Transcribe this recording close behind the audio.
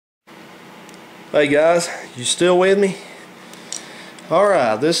Hey guys, you still with me?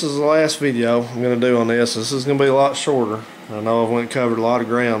 Alright, this is the last video I'm going to do on this. This is going to be a lot shorter. I know I've went and covered a lot of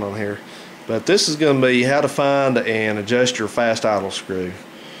ground on here. But this is going to be how to find and adjust your fast idle screw.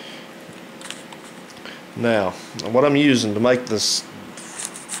 Now, what I'm using to make this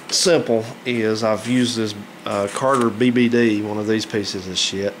simple is I've used this Carter BBD, one of these pieces of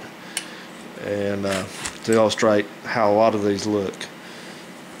shit, and to illustrate how a lot of these look.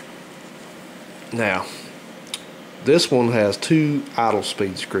 Now, this one has two idle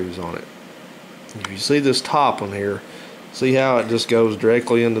speed screws on it. If you see this top one here, see how it just goes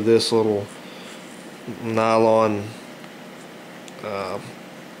directly into this little nylon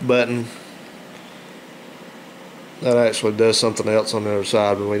button. That actually does something else on the other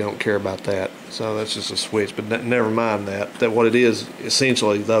side, but we don't care about that. So that's just a switch, but never mind that. That what it is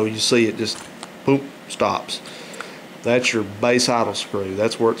essentially, though, you see it just boom, stops. That's your base idle screw.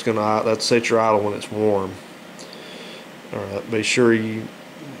 That's where it's gonna. That's set your idle when it's warm. All right, be sure you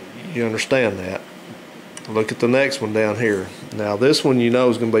understand that. Look at the next one down here. Now this one you know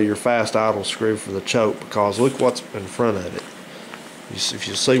is going to be your fast idle screw for the choke, because look what's in front of it. If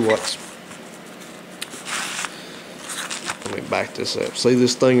you see what's, let me back this up. See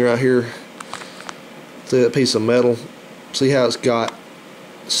this thing right here? See that piece of metal? See how it's got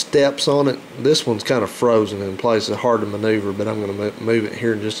steps on it? This one's kind of frozen in place. It's hard to maneuver, but I'm going to move it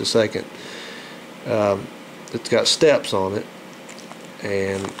here in just a second. It's got steps on it,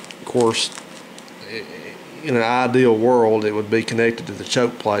 and of course in an ideal world it would be connected to the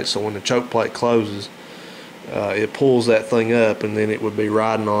choke plate, so when the choke plate closes it pulls that thing up, and then it would be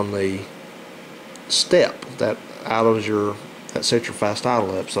riding on the step that idles that sets your fast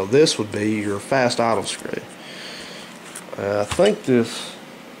idle up. So this would be your fast idle screw. I think this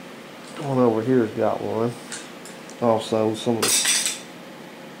one over here has got one also. Some of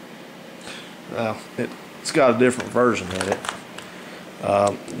it's got a different version of it.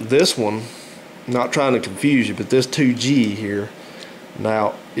 This one, not trying to confuse you, but this 2G here,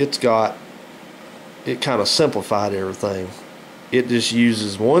 now it kind of simplified everything. It just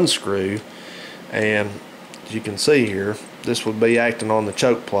uses one screw, and as you can see here, this would be acting on the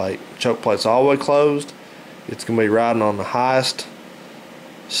choke plate. Choke plate's all the way closed. It's going to be riding on the highest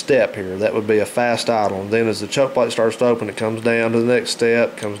step here. That would be a fast idle, and then as the choke plate starts to open, it comes down to the next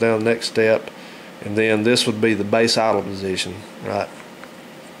step, comes down to the next step, and then this would be the base idle position, right?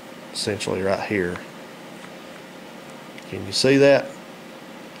 Essentially right here. Can you see that?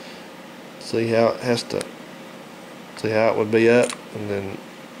 See how it has to, see how it would be up and then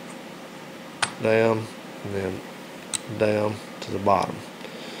down and then down to the bottom.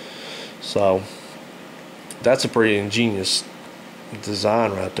 So that's a pretty ingenious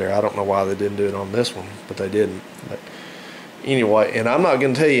design right there. I don't know why they didn't do it on this one, but they didn't. But anyway, and I'm not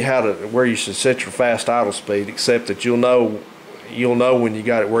going to tell you where you should set your fast idle speed, except that you'll know when you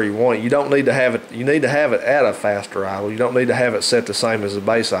got it where you want it. You don't need to have it. You need to have it at a faster idle. You don't need to have it set the same as the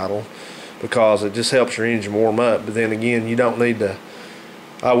base idle, because it just helps your engine warm up. But then again, you don't need to.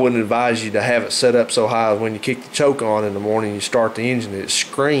 I wouldn't advise you to have it set up so high when you kick the choke on in the morning. You start the engine, it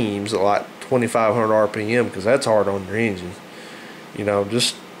screams at like 2,500 RPM, because that's hard on your engine. You know,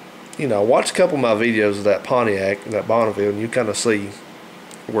 just watch a couple of my videos of that Pontiac, that Bonneville, and you kind of see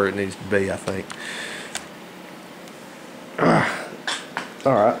where it needs to be, I think.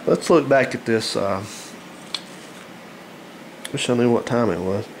 Alright, let's look back at this. Wish I knew what time it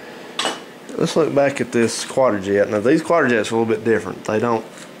was. Let's look back at this Quadrajet. Now, these Quadrajets are a little bit different. They don't.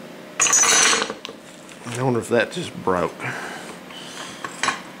 I wonder if that just broke.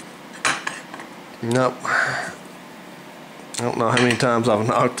 Nope. I don't know how many times I've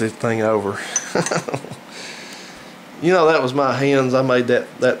knocked this thing over. You know, that was my hands. I made that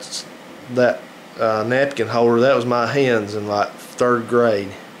napkin holder. That was my hands in like 3rd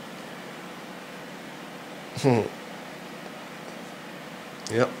grade.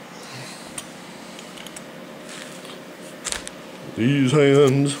 Yep. These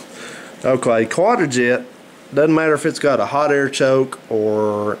hands. Okay, Quadrajet, doesn't matter if it's got a hot air choke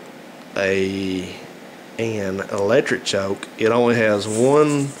or an electric choke. It only has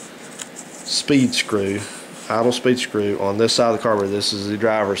one speed screw, idle speed screw, on this side of the carburetor. This is the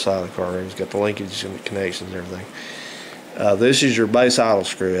driver's side of the carburetor. It's got the linkage and the connections and everything. This is your base idle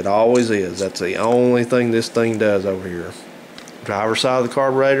screw. It always is. That's the only thing this thing does over here. Driver's side of the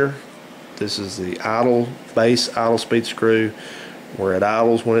carburetor. This is the base idle speed screw, where it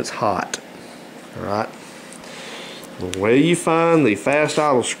idles when it's hot. Alright. Where you find the fast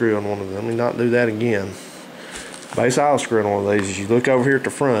idle screw on one of them, let me not do that again. Base idle screw on one of these is you look over here at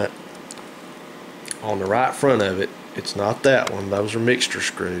the front. On the right front of it, it's not that one. Those are mixture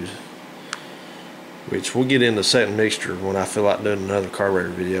screws. which we'll get into setting mixture when I feel like doing another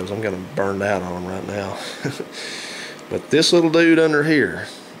carburetor videos. I'm gonna burn out on them right now. But this little dude under here,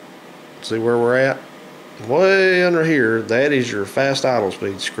 see where we're at? Way under here, that is your fast idle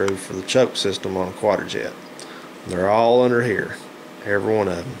speed screw for the choke system on a Quadrajet. They're all under here, every one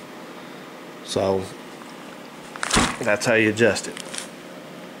of them. So that's how you adjust it.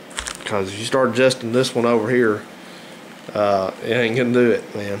 Because if you start adjusting this one over here, it ain't gonna do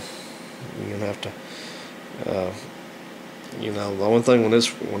it, man. You're gonna have to, you know, the only thing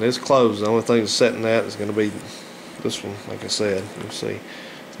when it's closed, the only thing that's setting that is gonna be this one. Like I said, you see,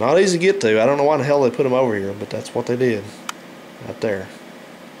 it's not easy to get to. I don't know why the hell they put them over here, but that's what they did, right there.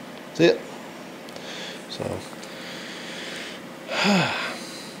 That's it. So,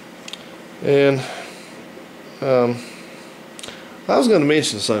 and I was going to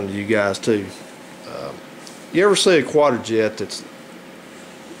mention something to you guys too. You ever see a Quadrajet that's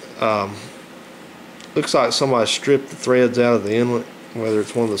looks like somebody stripped the threads out of the inlet, whether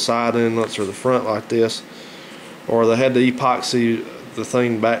it's one of the side inlets or the front like this, or they had to epoxy the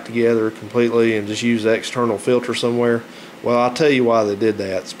thing back together completely and just use the external filter somewhere? Well, I'll tell you why they did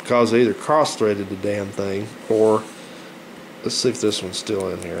that. It's because they either cross-threaded the damn thing, or let's see if this one's still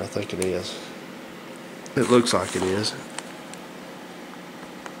in here. I think it is. It looks like it is.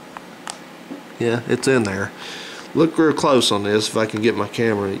 Yeah, it's in there. Look real close on this if I can get my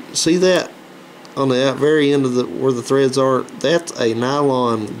camera. See that on the very end of where the threads are? That's a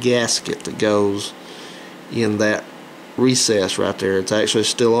nylon gasket that goes in that recess right there. It's actually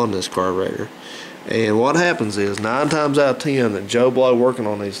still on this carburetor. And what happens is 9 times out of 10 that Joe Blow working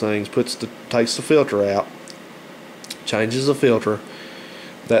on these things takes the filter out, changes the filter.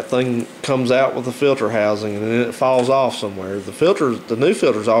 That thing comes out with the filter housing, and then it falls off somewhere. The new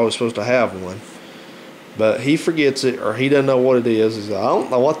filter's always supposed to have one, but he forgets it, or he doesn't know what it is. He's like, I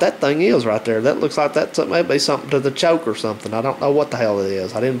don't know what that thing is right there. That looks like that might be something to the choke or something. I don't know what the hell it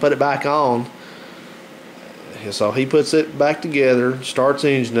is. I didn't put it back on. So he puts it back together, starts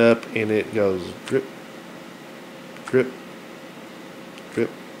the engine up, and it goes drip, drip, drip,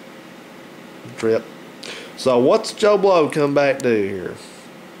 drip. So what's Joe Blow come back to do here?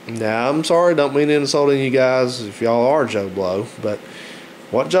 Now, I'm sorry, don't mean to insult any of you guys if y'all are Joe Blow, but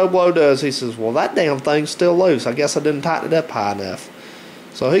what Joe Blow does, he says, well, that damn thing's still loose. I guess I didn't tighten it up high enough.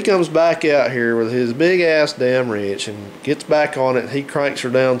 So he comes back out here with his big ass damn wrench and gets back on it. He cranks her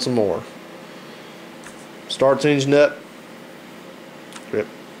down some more. Starts engine up. Drip,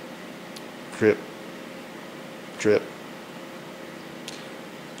 drip, drip.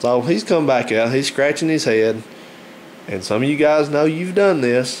 So he's come back out. He's scratching his head. And some of you guys know you've done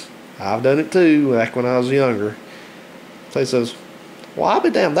this. I've done it too back when I was younger. So he says, well, I'll be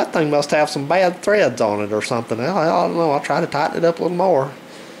damned, that thing must have some bad threads on it or something. I don't know, I'll try to tighten it up a little more.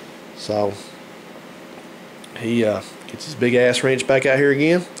 So he gets his big ass wrench back out here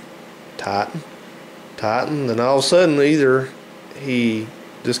again. Tighten, tighten. Then all of a sudden either he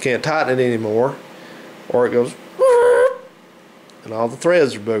just can't tighten it anymore, or it goes and all the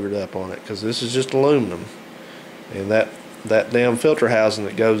threads are boogered up on it, because this is just aluminum. And that damn filter housing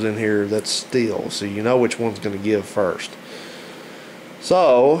that goes in here, that's steel, so you know which one's going to give first.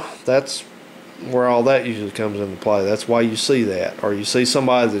 So that's where all that usually comes into play. That's why you see that, or you see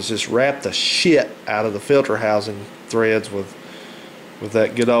somebody that's just wrapped the shit out of the filter housing threads with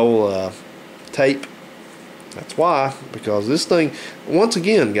that good old tape. That's why, because this thing, once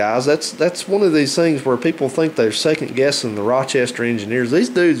again, guys, that's one of these things where people think they're second guessing the Rochester engineers. These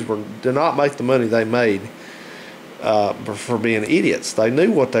dudes did not make the money they made for being idiots. They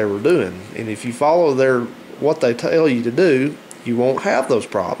knew what they were doing, and if you follow what they tell you to do, you won't have those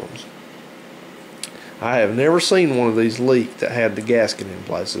problems. I have never seen one of these leak that had the gasket in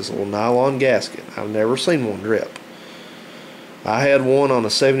place, this little nylon gasket. I've never seen one drip. I had one on a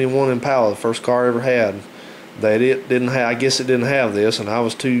 71 Impala, the first car I ever had, that it didn't have, I guess it didn't have this, and I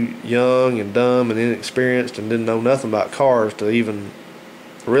was too young and dumb and inexperienced and didn't know nothing about cars to even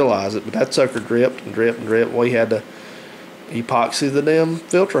realize it, but that sucker dripped and dripped and dripped. We had to epoxy the damn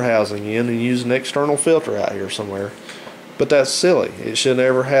filter housing in and use an external filter out here somewhere. But that's silly. It should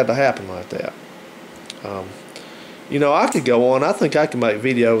never had to happen like that. You know, I could go on. I think I can make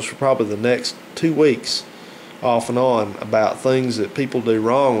videos for probably the next 2 weeks off and on about things that people do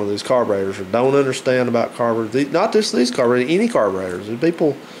wrong with these carburetors or don't understand about carburetors. Not just these carburetors, any carburetors. And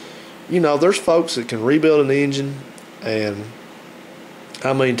people, you know, there's folks that can rebuild an engine, and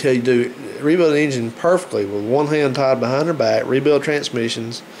I mean, rebuild an engine perfectly with one hand tied behind their back, rebuild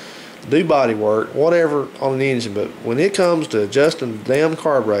transmissions, do body work, whatever on an engine. But when it comes to adjusting the damn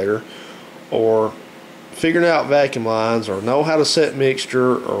carburetor or figuring out vacuum lines or know how to set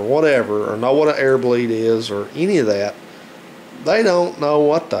mixture or whatever, or know what an air bleed is or any of that, they don't know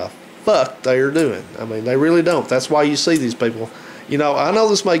what the fuck they are doing. I mean, they really don't. That's why you see these people. You know, I know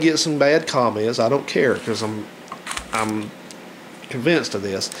this may get some bad comments. I don't care, because I'm convinced of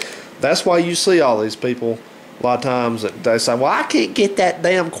this. That's why you see all these people a lot of times that they say, well, I can't get that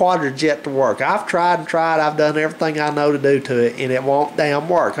damn Quadrajet to work. I've tried and tried. I've done everything I know to do to it, and it won't damn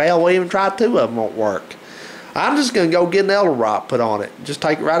work. Hell, we even tried 2 of them, won't work. I'm just going to go get an Edelbrock put on it. Just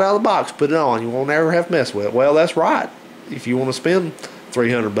take it right out of the box, put it on. You won't ever have to mess with it. Well, that's right. If you want to spend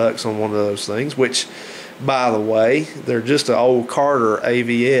 $300 on one of those things, which, by the way, they're just an old Carter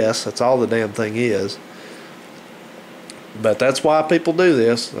AVS. That's all the damn thing is. But that's why people do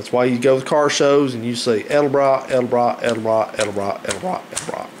this. That's why you go to car shows and you see Edelbrock, Edelbrock, Edelbrock, Edelbrock, Edelbrock,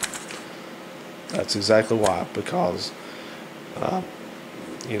 Edelbrock. That's exactly why. Because,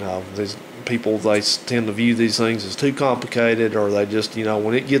 you know, these people, they tend to view these things as too complicated, or they just, you know,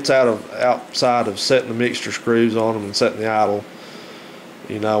 when it gets outside of setting the mixture screws on them and setting the idle,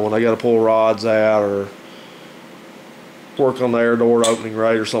 you know, when they got to pull rods out or work on the air door opening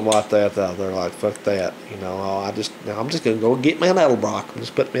rate or something like that, they're like, fuck that, you know. I'm just gonna go get me an Edelbrock. I'm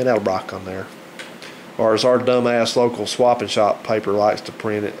just put me an Edelbrock on there. Or as our dumbass local swapping shop paper likes to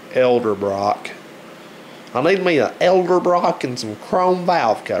print it, Elderbrock. I need me an Elderbrock and some chrome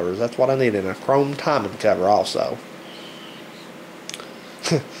valve covers. That's what I need, and a chrome timing cover also.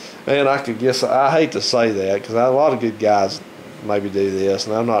 Man, I hate to say that, because a lot of good guys maybe do this,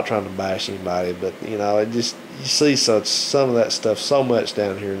 and I'm not trying to bash anybody, but you know, it just, you see some of that stuff so much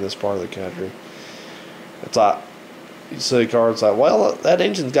down here in this part of the country. It's like, you see cars like, well, that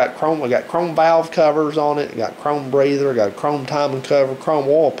engine's got chrome valve covers on it, got chrome breather, got a chrome timing cover, chrome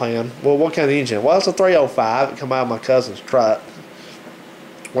oil pan. Well, what kind of engine? Well, it's a 305. It come out of my cousin's truck.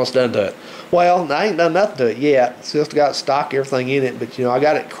 What's done to it? Well, I ain't done nothing to it yet. It's just got stock, everything in it, but you know, I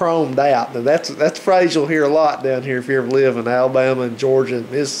got it chromed out. Now that's a phrase you'll hear a lot down here if you ever live in Alabama and Georgia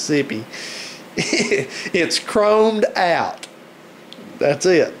and Mississippi. It's chromed out. That's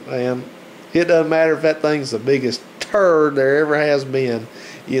it, man. It doesn't matter if that thing's the biggest turd there ever has been.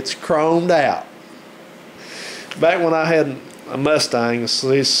 It's chromed out. Back when I had a Mustang, a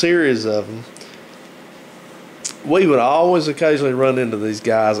series of them, we would always occasionally run into these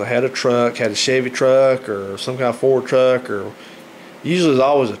guys that had a truck, had a Chevy truck or some kind of Ford truck, or usually it's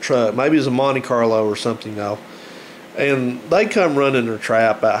always a truck. Maybe it's a Monte Carlo or something, you know. And they come running their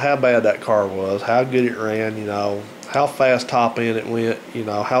trap about how bad that car was, how good it ran, you know, how fast top end it went, you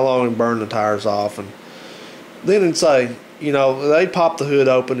know, how long it burned the tires off. And then it'd say, you know, they'd pop the hood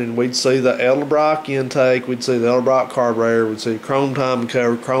open and we'd see the Edelbrock intake, we'd see the Edelbrock carburetor, we'd see chrome timing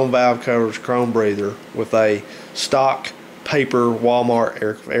cover, chrome valve covers, chrome breather with a stock paper Walmart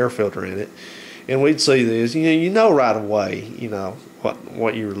air filter in it. And we'd see this, you know right away, you know,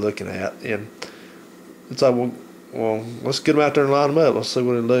 what you were looking at. And it's like, well, let's get them out there and line them up. Let's see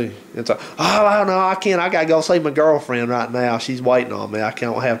what it'll do. It's like, oh, no, I can't. I got to go see my girlfriend right now. She's waiting on me. I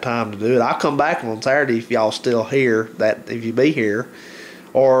can't have time to do it. I'll come back on Saturday if y'all still here, if you be here.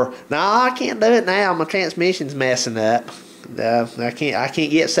 Or, no, I can't do it now. My transmission's messing up. I can't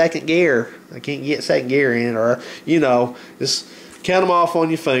get second gear. I can't get second gear in. Or, you know, just count them off on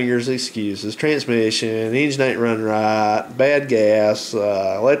your fingers, excuses. Transmission, engine ain't running right, bad gas,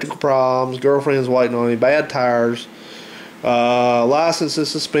 electrical problems, girlfriend's waiting on me, bad tires, license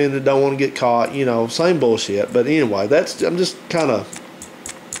is suspended, don't want to get caught, you know, same bullshit. But anyway, I'm just kind of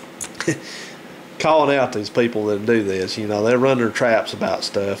calling out these people that do this. You know, they run their traps about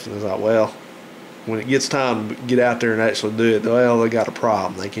stuff, and it's like, well, when it gets time to get out there and actually do it, well, they got a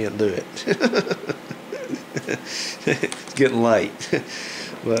problem. They can't do it. It's getting late.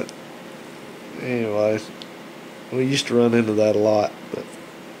 But anyway, we used to run into that a lot. But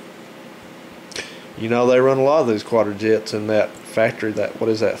you know, they run a lot of these Quadrajets in that factory, what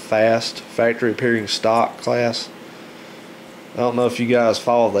is that, fast factory appearing stock class. I don't know if you guys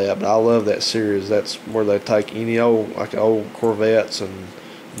follow that, but I love that series. That's where they take any old Corvettes and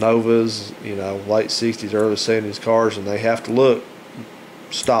Novas, you know, late 60s, early 70s cars, and they have to look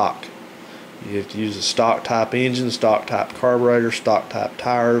stock. You have to use a stock type engine, stock type carburetor, stock type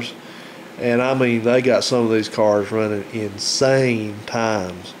tires. And I mean, they got some of these cars running insane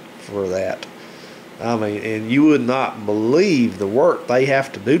times for that. I mean, and you would not believe the work they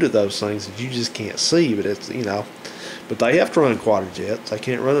have to do to those things that you just can't see. But it's, you know, but they have to run Quadrajets. They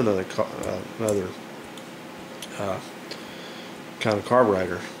can't run another kind of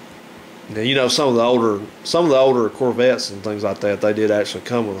carburetor. Now, you know, some of the older Corvettes and things like that, they did actually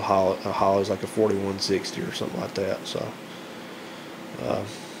come with a Hollies, like a 4160 or something like that. So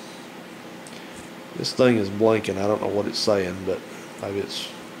This thing is blinking. I don't know what it's saying, but maybe it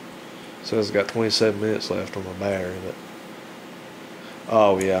says it's got 27 minutes left on my battery. But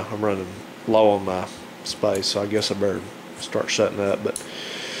oh yeah, I'm running low on my space, so I guess I better start shutting up. But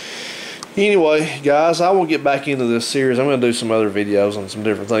anyway, guys, I will get back into this series. I'm going to do some other videos on some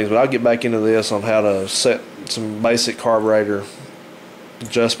different things, but I'll get back into this on how to set some basic carburetor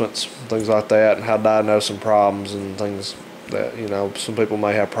adjustments, things like that, and how to diagnose some problems and things that, you know, some people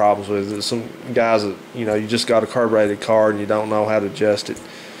may have problems with. Some guys that, you know, you just got a carbureted car and you don't know how to adjust it,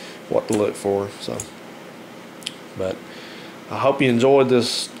 what to look for. So, but I hope you enjoyed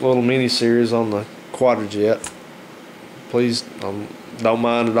this little mini series on the Quadrajet. Please don't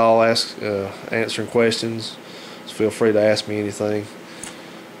mind at all answering questions. Just feel free to ask me anything.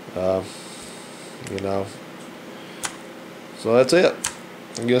 You know, so that's it.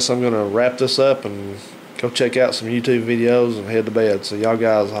 I guess I'm gonna wrap this up and go check out some YouTube videos and head to bed. So y'all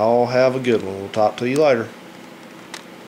guys all have a good one. We'll talk to you later.